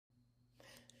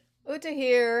Uta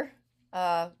here.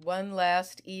 One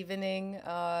last evening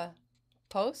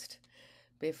post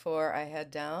before I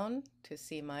head down to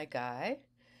see my guy.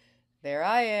 There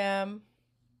I am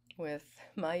with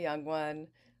my young one,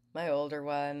 my older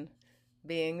one,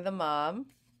 being the mom.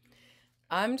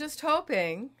 I'm just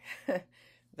hoping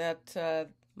that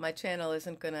my channel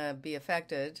isn't going to be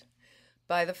affected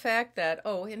by the fact that,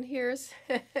 oh, and here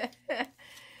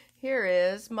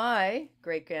is my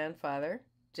great grandfather,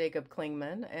 Jacob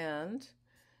Klingman, and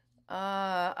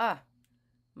my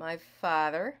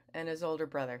father and his older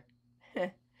brother.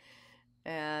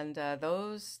 And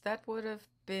that would have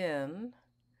been,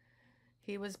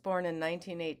 he was born in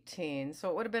 1918, so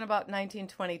it would have been about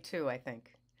 1922, I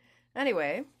think.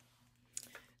 Anyway,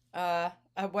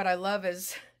 what I love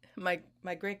is my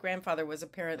great grandfather was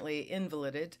apparently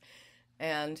invalided,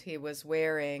 and he was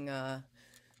wearing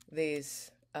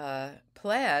these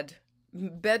plaid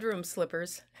bedroom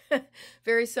slippers,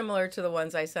 very similar to the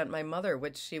ones I sent my mother,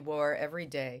 which she wore every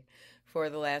day for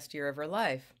the last year of her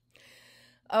life.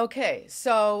 Okay,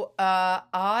 so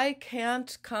I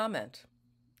can't comment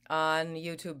on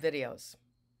YouTube videos.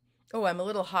 Oh, I'm a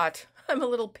little hot. I'm a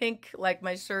little pink like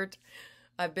my shirt.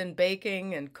 I've been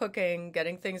baking and cooking,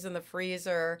 getting things in the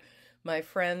freezer. My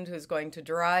friend who's going to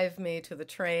drive me to the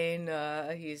train,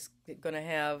 he's going to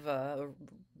have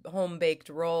home-baked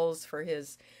rolls for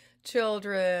his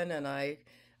children, and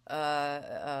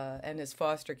his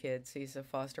foster kids. He's a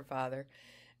foster father.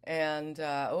 And,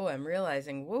 oh, I'm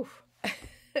realizing, woof,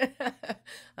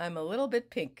 I'm a little bit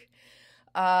pink.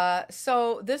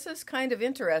 So this is kind of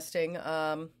interesting.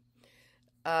 I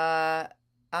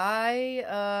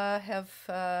have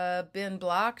been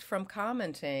blocked from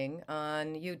commenting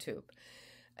on YouTube.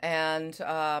 And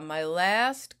my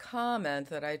last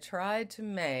comment that I tried to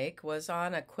make was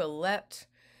on a Quillette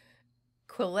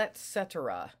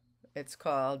Cetera, it's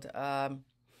called,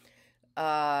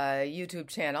 YouTube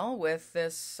channel with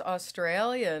this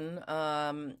Australian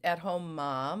at-home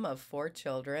mom of 4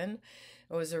 children.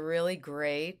 It was a really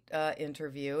great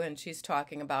interview, and she's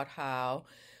talking about how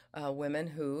women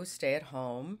who stay at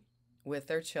home with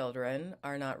their children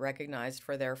are not recognized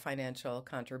for their financial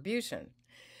contribution.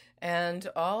 And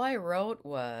all I wrote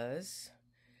was,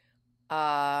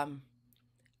 I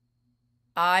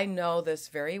know this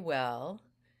very well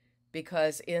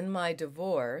because in my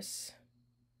divorce,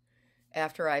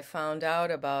 after I found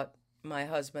out about my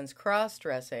husband's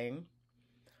cross-dressing,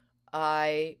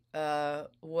 I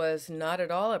was not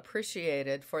at all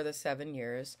appreciated for the 7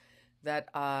 years that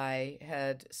I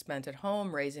had spent at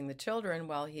home raising the children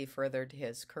while he furthered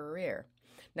his career.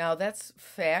 Now, that's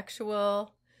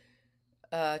factual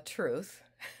truth,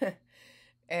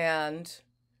 and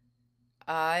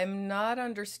I'm not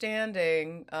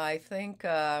understanding. I think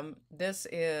this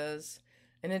is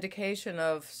an indication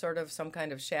of sort of some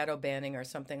kind of shadow banning or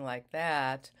something like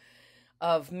that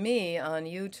of me on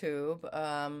YouTube.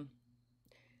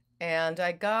 And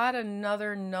I got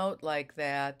another note like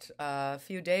that a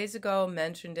few days ago,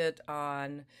 mentioned it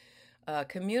on a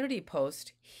community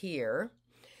post here.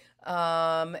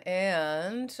 Everyone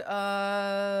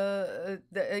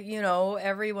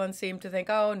seemed to think,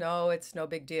 oh, no, it's no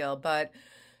big deal. But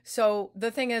so the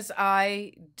thing is,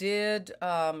 I did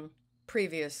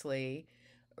previously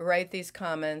write these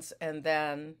comments and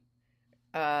then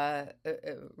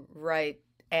write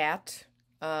at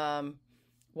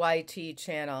YT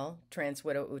channel, Trans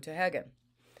Widow Uta Hagen.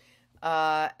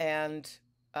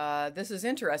 This is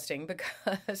interesting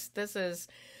because this is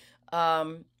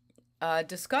a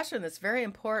discussion that's very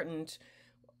important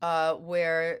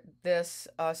where this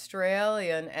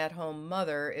Australian at-home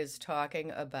mother is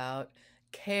talking about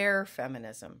care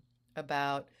feminism,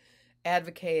 about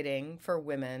advocating for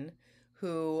women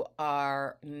who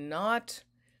are not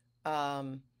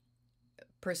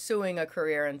pursuing a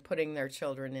career and putting their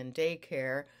children in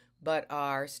daycare, but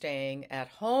are staying at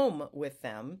home with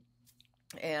them.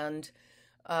 And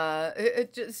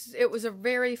it was a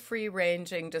very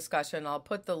free-ranging discussion. I'll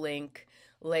put the link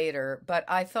later, but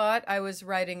I thought I was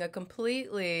writing a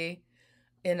completely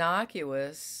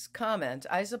innocuous comment.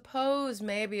 I suppose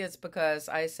maybe it's because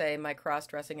I say my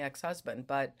cross-dressing ex-husband,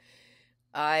 but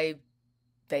they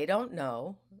don't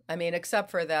know. I mean, except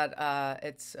for that,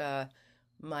 it's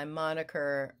my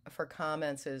moniker for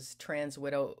comments is Trans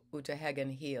Widow Uta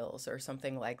Hagen Heels or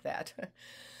something like that.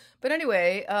 But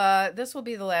anyway, this will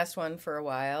be the last one for a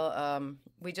while.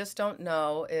 We just don't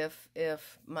know if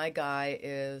my guy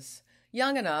is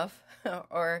young enough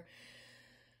or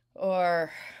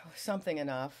something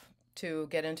enough to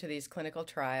get into these clinical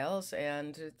trials.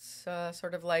 And it's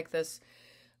sort of like this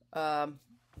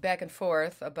back and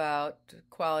forth about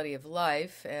quality of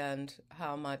life and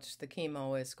how much the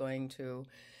chemo is going to,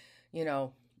 you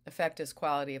know, affect his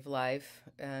quality of life,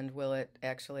 and will it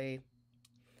actually.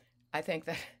 I think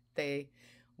that they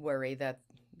worry that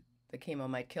the chemo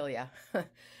might kill you.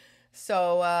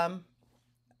 So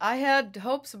I had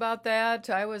hopes about that.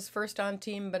 I was first on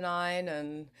Team Benign,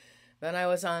 and then I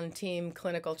was on Team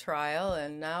Clinical Trial,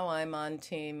 and now I'm on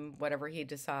Team whatever he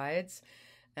decides,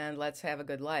 and let's have a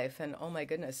good life. And oh my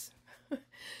goodness,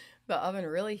 the oven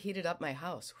really heated up my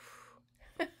house.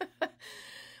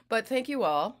 But thank you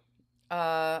all.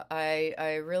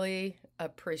 I really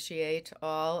appreciate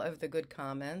all of the good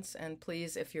comments, and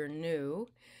please, if you're new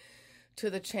to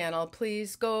the channel,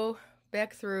 please go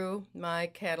back through my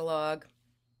catalog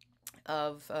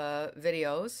of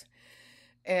videos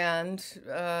and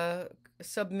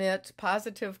submit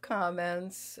positive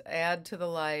comments, add to the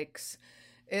likes.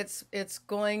 It's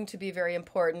going to be very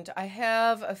important. I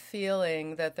have a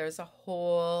feeling that there's a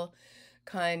whole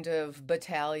kind of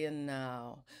battalion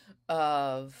now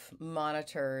of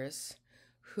monitors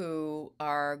who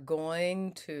are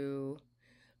going to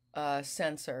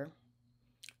censor,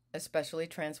 especially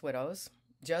trans widows.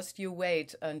 Just you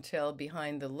wait until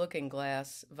Behind the Looking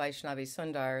Glass, Vaishnavi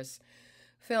Sundar's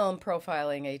film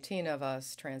profiling 18 of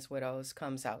us trans widows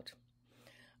comes out.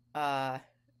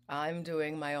 I'm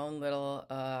doing my own little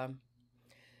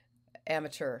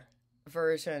amateur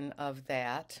version of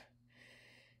that.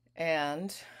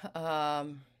 And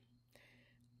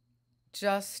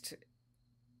just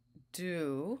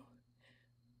do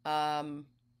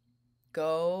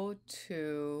go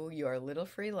to your little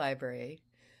free library,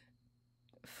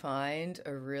 find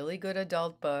a really good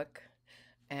adult book,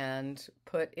 and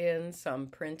put in some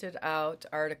printed out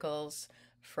articles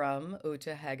from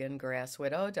Uta Hagen,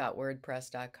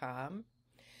 grasswidow.wordpress.com,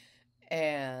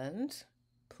 and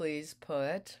please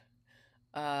put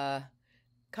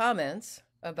comments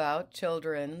about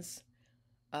children's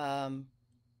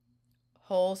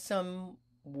wholesome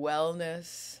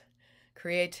wellness,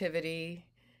 creativity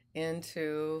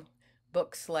into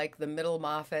books like the Middle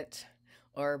Moffat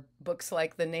or books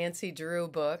like the Nancy Drew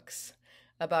books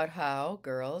about how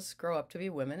girls grow up to be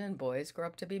women and boys grow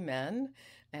up to be men,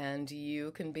 and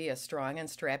you can be a strong and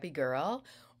strappy girl,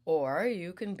 or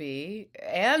you can be,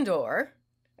 or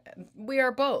we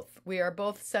are both. We are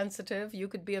both sensitive. You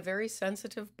could be a very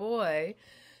sensitive boy,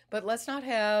 but let's not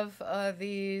have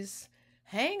these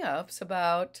hang-ups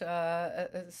about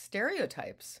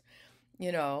stereotypes.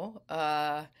 You know,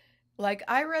 like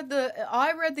I read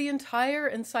the entire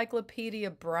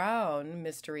Encyclopedia Brown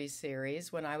mystery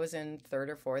series when I was in 3rd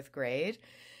or 4th grade,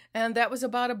 and that was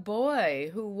about a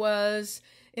boy who was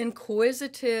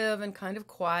inquisitive and kind of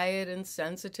quiet and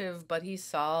sensitive, but he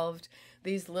solved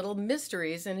these little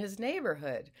mysteries in his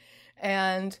neighborhood.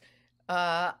 And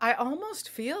I almost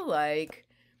feel like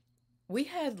we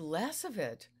had less of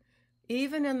it,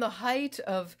 even in the height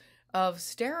of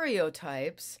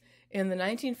stereotypes in the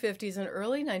 1950s and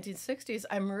early 1960s.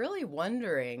 I'm really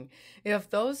wondering if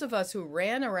those of us who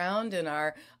ran around in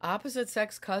our opposite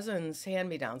sex cousins'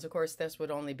 hand-me-downs, of course, this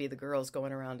would only be the girls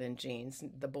going around in jeans.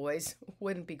 The boys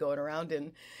wouldn't be going around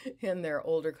in their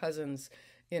older cousins',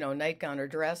 you know, nightgown or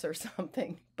dress or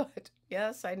something. But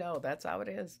yes, I know, that's how it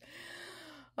is.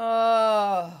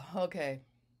 Oh, okay.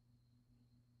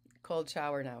 Cold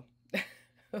shower now.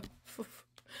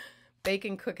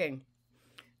 Baking, cooking,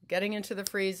 getting into the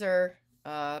freezer,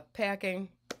 packing,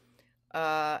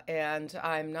 and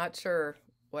I'm not sure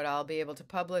what I'll be able to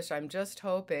publish. I'm just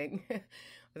hoping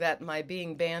that my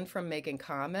being banned from making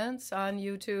comments on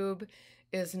YouTube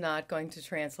is not going to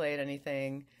translate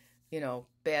anything, you know,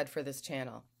 bad for this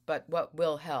channel. But what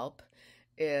will help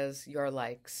is your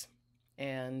likes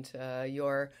and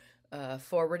your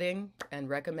forwarding and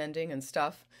recommending and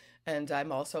stuff. And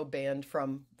I'm also banned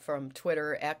from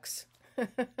Twitter X.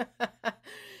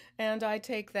 And I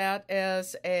take that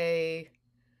as a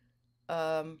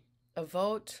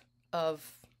vote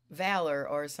of valor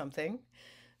or something.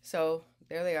 So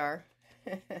there they are.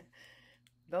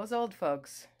 Those old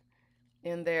folks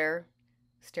in their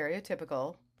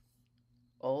stereotypical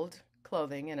old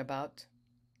clothing in about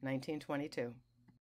 1922.